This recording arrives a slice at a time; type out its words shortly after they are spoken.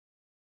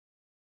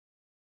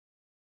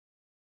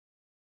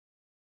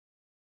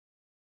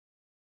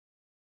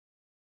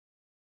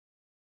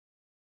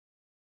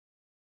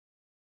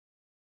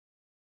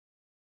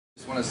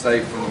I want to say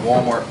from the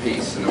Walmart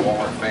piece and the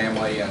Walmart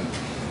family, and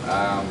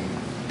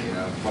you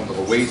know, from the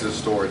Louisa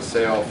store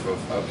itself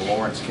of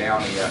Lawrence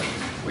County,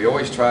 we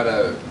always try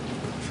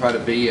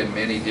to be in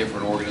many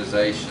different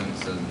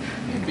organizations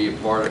and be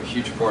a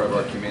huge part of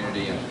our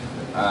community.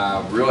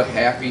 And really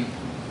happy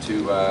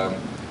to,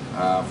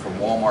 from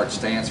Walmart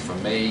stance,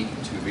 from me,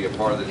 to be a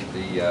part of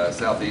the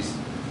Southeast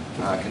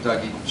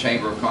Kentucky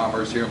Chamber of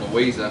Commerce here in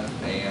Louisa,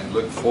 and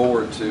look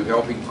forward to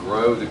helping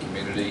grow the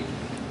community.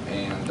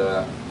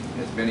 And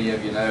as many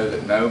of you know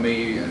that know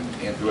me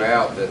and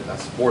throughout, that I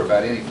support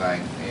about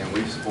anything, and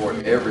we support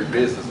every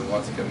business that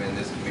wants to come in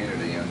this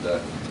community, and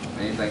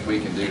anything we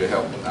can do to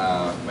help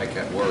make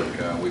that work,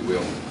 we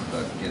will.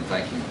 Again,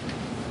 thank you.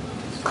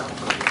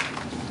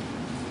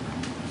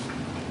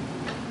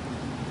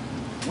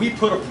 We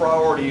put a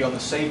priority on the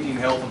safety and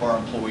health of our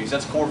employees.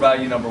 That's core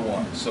value number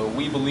one. So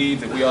we believe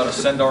that we ought to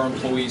send our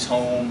employees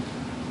home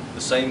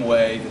the same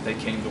way that they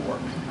came to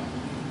work.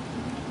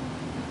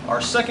 Our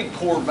second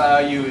core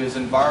value is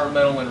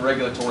environmental and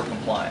regulatory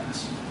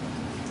compliance.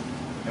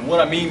 And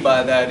what I mean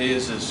by that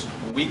is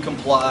we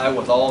comply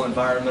with all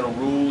environmental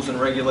rules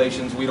and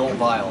regulations. We don't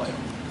violate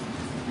them.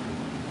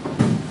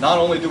 Not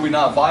only do we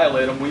not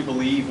violate them, we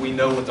believe we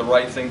know what the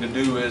right thing to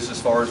do is as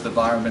far as the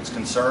environment's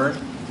concerned,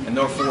 and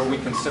therefore we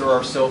consider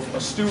ourselves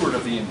a steward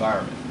of the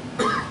environment.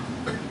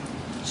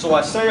 So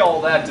I say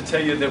all that to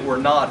tell you that we're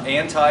not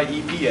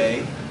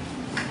anti-EPA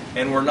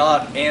and we're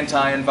not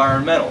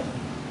anti-environmental.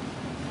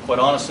 Quite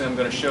honestly, I'm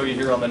going to show you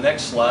here on the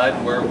next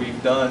slide where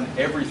we've done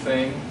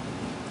everything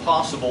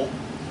possible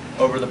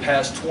over the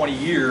past 20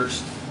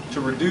 years to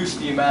reduce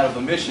the amount of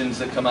emissions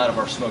that come out of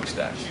our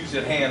smokestacks. Issues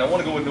at hand. I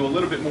want to go into a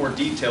little bit more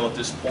detail at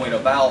this point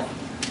about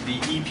the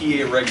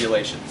EPA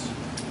regulations.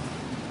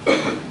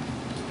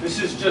 This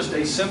is just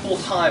a simple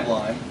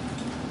timeline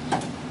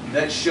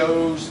that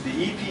shows the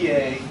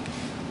EPA,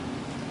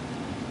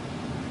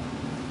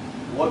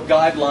 what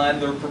guideline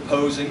they're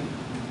proposing,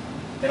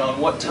 and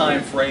on what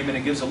time frame, and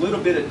it gives a little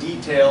bit of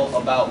detail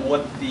about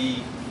what the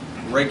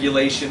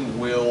regulation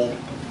will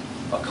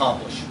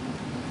accomplish.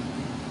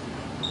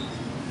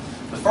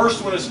 The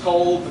first one is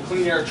called the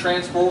Clean Air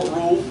Transport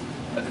Rule.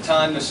 At the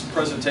time this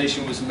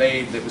presentation was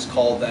made, it was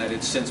called that.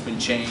 It's since been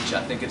changed.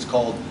 I think it's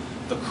called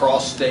the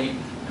Cross-State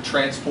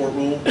Transport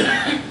Rule.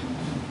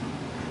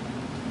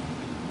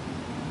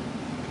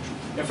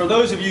 And for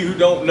those of you who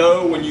don't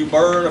know, when you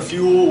burn a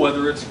fuel,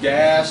 whether it's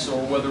gas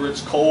or whether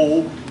it's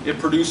coal, it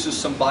produces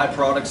some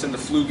byproducts in the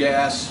flue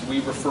gas.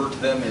 We refer to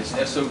them as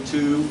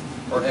SO2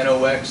 or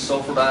NOx,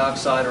 sulfur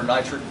dioxide or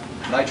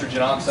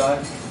nitrogen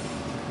oxide.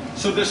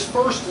 So this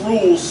first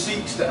rule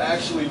seeks to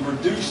actually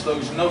reduce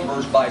those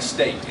numbers by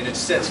state, and it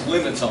sets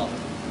limits on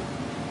them.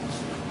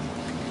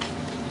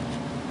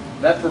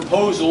 That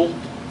proposal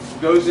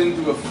goes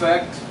into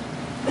effect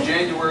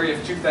January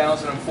of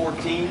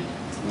 2014.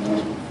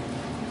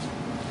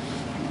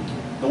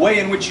 The way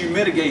in which you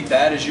mitigate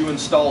that is you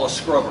install a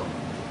scrubber.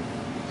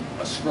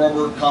 A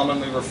scrubber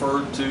commonly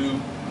referred to,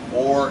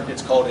 or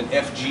it's called an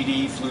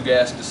FGD, flue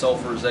gas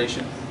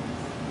desulfurization,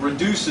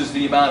 reduces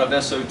the amount of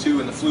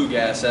SO2 in the flue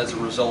gas as a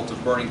result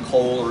of burning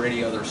coal or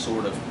any other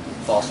sort of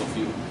fossil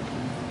fuel.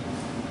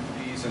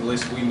 At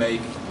least we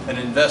make an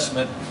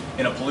investment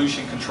in a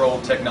pollution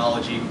control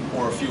technology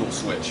or a fuel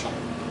switch.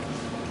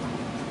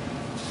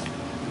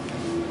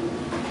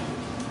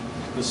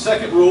 The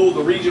second rule,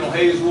 the regional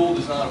haze rule,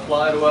 does not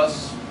apply to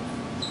us.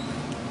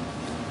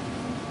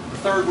 The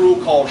third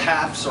rule, called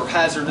HAPS, or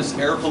hazardous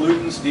air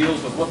pollutants,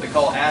 deals with what they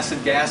call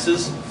acid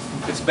gases.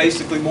 It's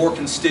basically more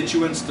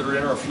constituents that are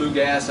in our flue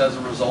gas as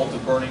a result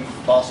of burning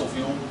fossil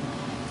fuel.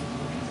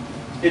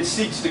 It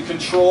seeks to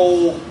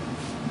control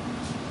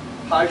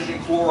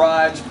hydrogen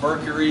chlorides,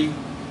 mercury,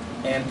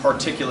 and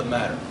particulate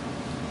matter.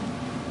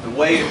 The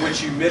way in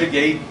which you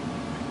mitigate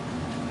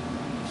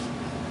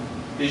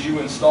is you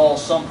install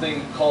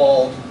something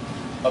called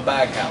a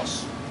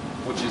baghouse,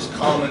 which is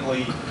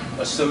commonly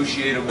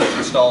associated with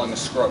installing a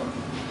scrubber.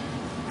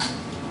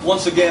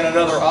 Once again,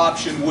 another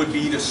option would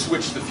be to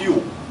switch the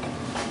fuel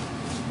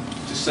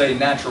to, say,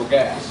 natural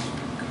gas.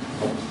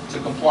 To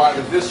comply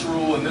with this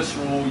rule and this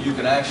rule, you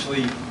can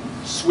actually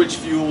switch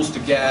fuels to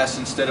gas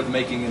instead of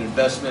making an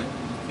investment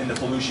in the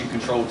pollution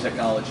control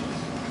technology.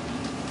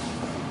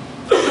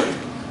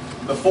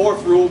 The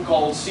fourth rule,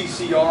 called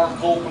CCR,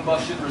 coal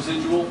combustion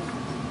residual,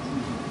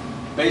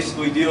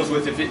 basically deals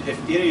with, if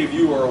any of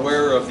you are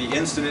aware of the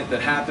incident that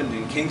happened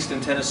in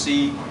Kingston,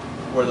 Tennessee,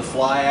 where the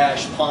fly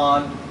ash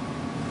pond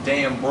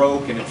dam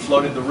broke and it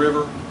flooded the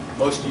river.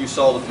 Most of you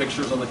saw the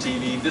pictures on the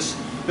TV.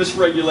 This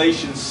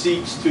regulation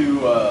seeks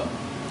to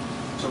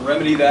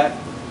remedy that.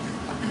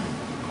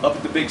 Up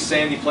at the big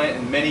Sandy plant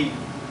and many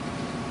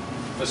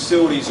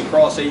facilities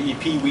across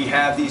AEP, we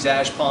have these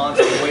ash ponds.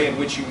 The way in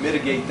which you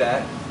mitigate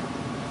that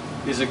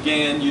is,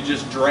 again, you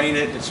just drain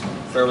it. It's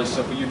fairly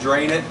simple. You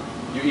drain it,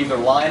 you either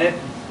line it,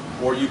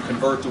 or you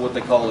convert to what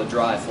they call a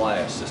dry fly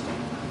ash system.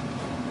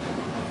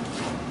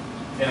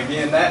 And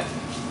again, that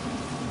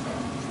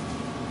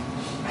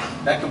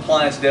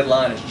compliance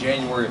deadline is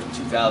January of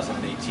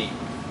 2018.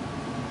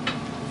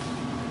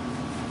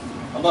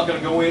 I'm not going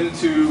to go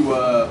into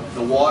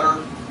the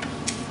water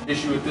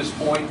issue at this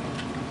point.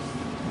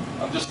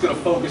 I'm just going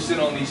to focus in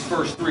on these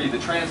first three, the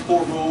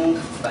transport rule,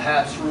 the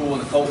HAPS rule,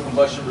 and the coal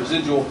combustion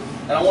residual.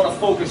 And I want to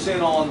focus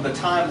in on the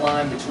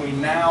timeline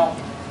between now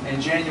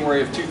and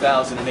January of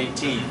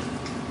 2018.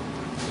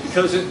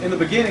 Because in the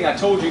beginning I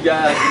told you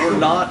guys we're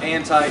not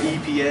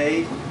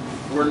anti-EPA,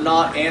 we're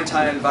not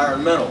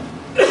anti-environmental.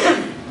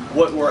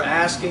 What we're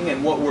asking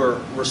and what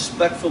we're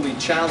respectfully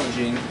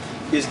challenging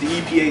is the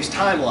EPA's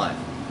timeline.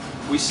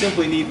 We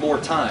simply need more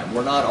time.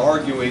 We're not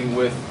arguing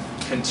with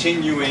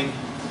continuing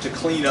to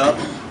clean up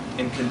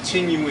and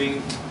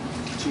continuing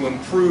to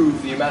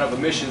improve the amount of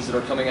emissions that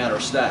are coming out of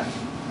our stack.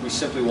 We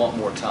simply want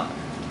more time.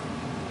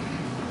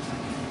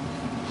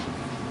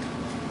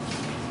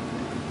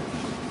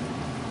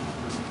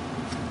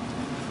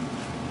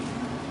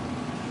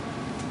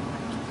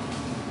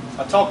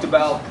 I talked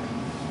about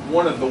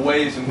one of the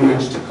ways in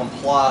which to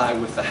comply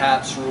with the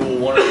HAPS rule,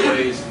 one of the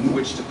ways in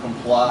which to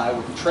comply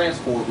with the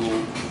transport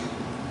rule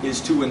is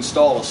to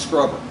install a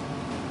scrubber.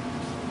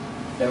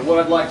 And what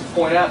I'd like to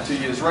point out to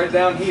you is right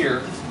down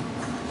here,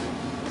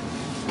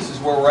 this is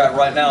where we're at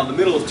right now, in the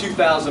middle of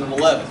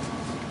 2011.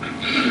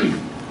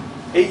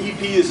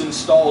 AEP has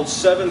installed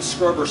 7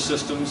 scrubber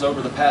systems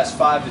over the past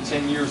 5 to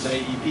 10 years in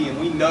AEP, and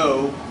we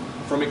know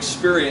from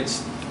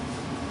experience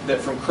that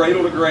from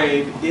cradle to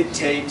grave, it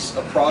takes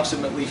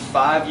approximately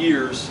 5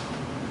 years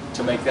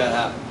to make that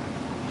happen.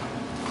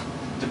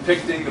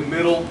 Depicting the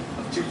middle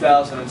of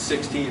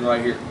 2016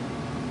 right here.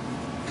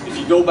 If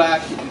you go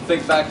back and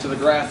think back to the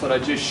graph that I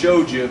just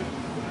showed you,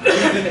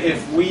 even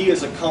if we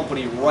as a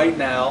company right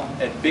now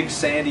at Big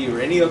Sandy or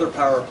any other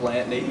power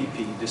plant in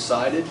AEP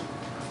decided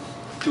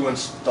to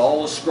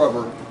install a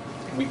scrubber,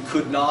 we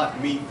could not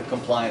meet the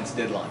compliance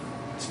deadline.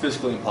 It's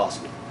physically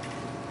impossible.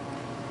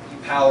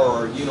 Power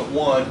our Unit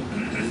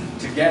 1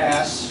 to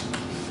gas,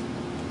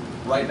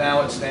 right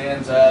now it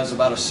stands as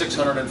about a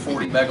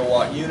 640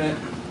 megawatt unit.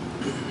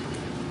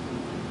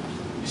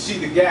 You see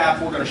the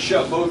gap, we're going to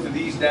shut both of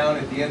these down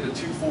at the end of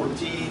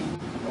 214,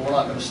 and we're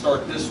not going to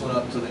start this one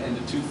up to the end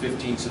of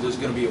 215, so there's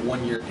going to be a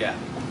 1-year gap.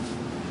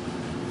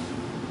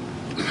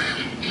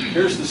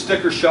 Here's the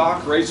sticker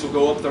shock. Rates will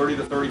go up 30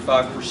 to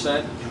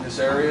 35% in this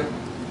area.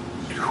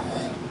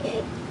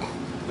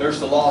 There's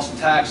the lost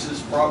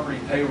taxes, property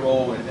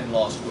payroll, and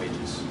lost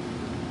wages.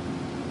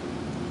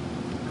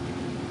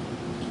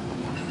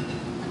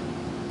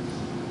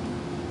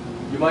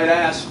 You might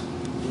ask,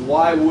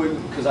 why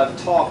wouldn't, because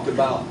I've talked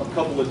about a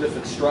couple of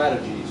different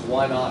strategies,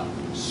 why not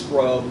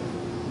scrub?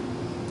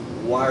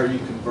 Why are you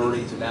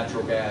converting to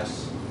natural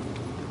gas?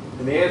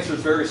 And the answer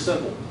is very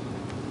simple.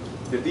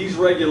 That these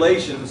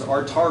regulations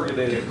are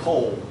targeted at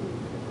coal,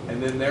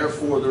 and then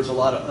therefore there's a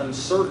lot of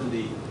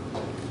uncertainty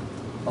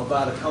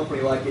about a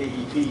company like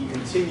AEP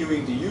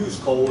continuing to use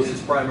coal as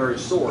its primary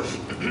source,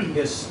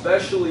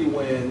 especially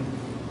when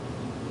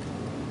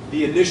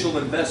the initial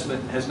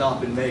investment has not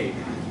been made.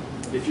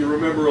 If you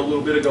remember a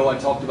little bit ago, I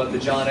talked about the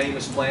John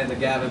Amos plant, the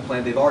Gavin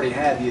plant. They've already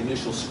had the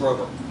initial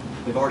scrubber.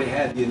 They've already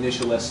had the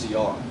initial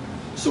SCR.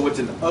 So it's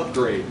an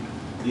upgrade.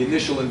 The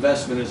initial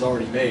investment is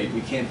already made. We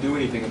can't do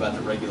anything about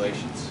the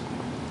regulations.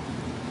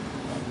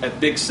 At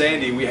Big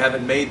Sandy, we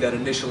haven't made that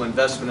initial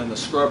investment in the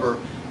scrubber,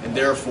 and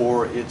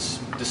therefore it's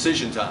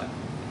decision time.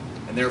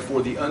 And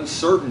therefore the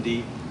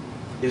uncertainty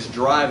is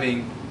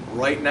driving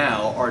right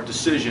now our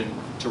decision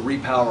to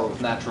repower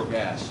with natural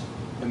gas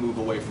and move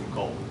away from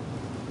coal.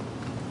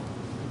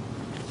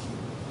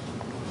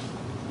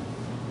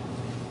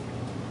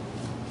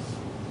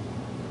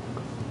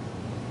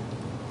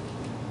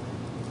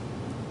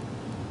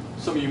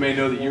 Some of you may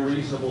know that you're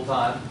reasonable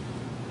time.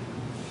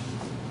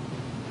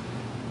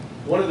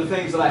 One of the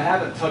things that I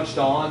haven't touched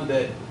on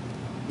that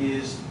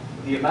is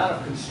the amount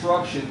of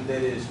construction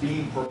that is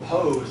being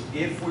proposed,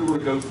 if we were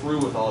to go through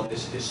with all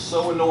this, is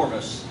so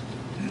enormous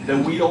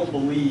that we don't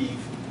believe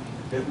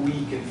that we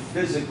can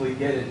physically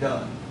get it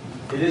done.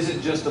 It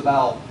isn't just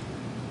about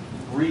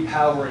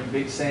repowering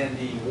Big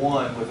Sandy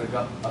 1 with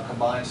a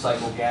combined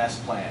cycle gas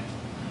plant.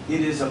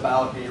 It is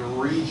about a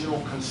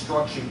regional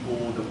construction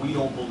pool that we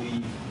don't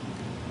believe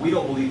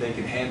they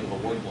can handle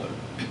the workload.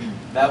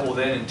 That will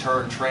then in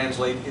turn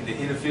translate into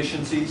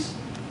inefficiencies.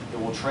 It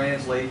will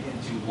translate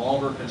into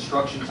longer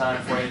construction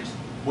time frames,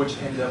 which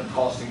end up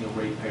costing the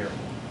ratepayer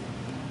more.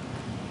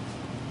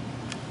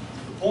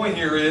 The point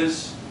here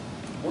is,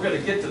 we're going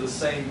to get to the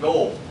same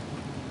goal.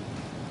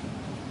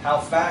 How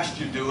fast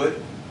you do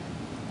it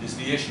is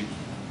the issue.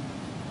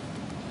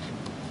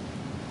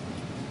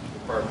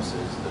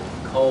 Purposes,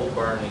 the coal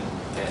burning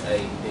at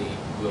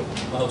AEP will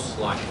most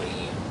likely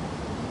end.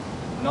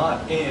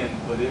 Not end,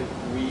 but we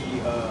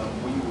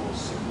will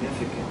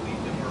significantly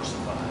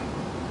diversify.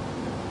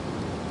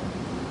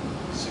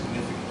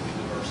 Significantly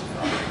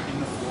diversify in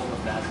the form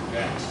of natural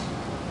gas.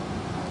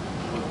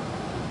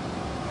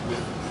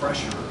 With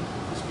pressure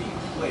that's being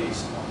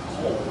placed on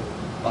coal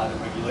by the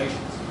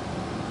regulations.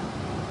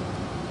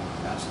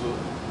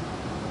 Absolutely.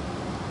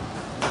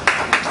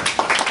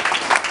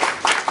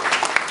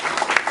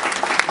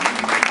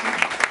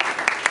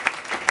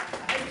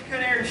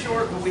 Canary very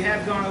short, but we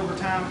have gone over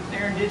time.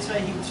 Aaron did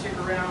say he would stick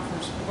around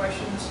for some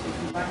questions.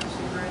 If you'd like to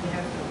stick around, you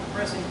have to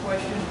press any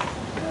question.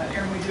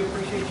 Aaron, we do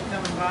appreciate you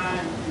coming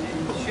by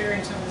and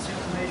sharing some of this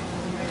information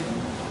with me.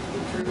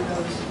 Get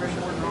through this very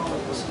important to all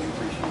of us. So we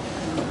appreciate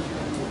you.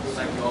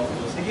 Thank you all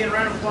for listening. Again,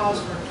 round of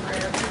applause for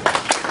Aaron.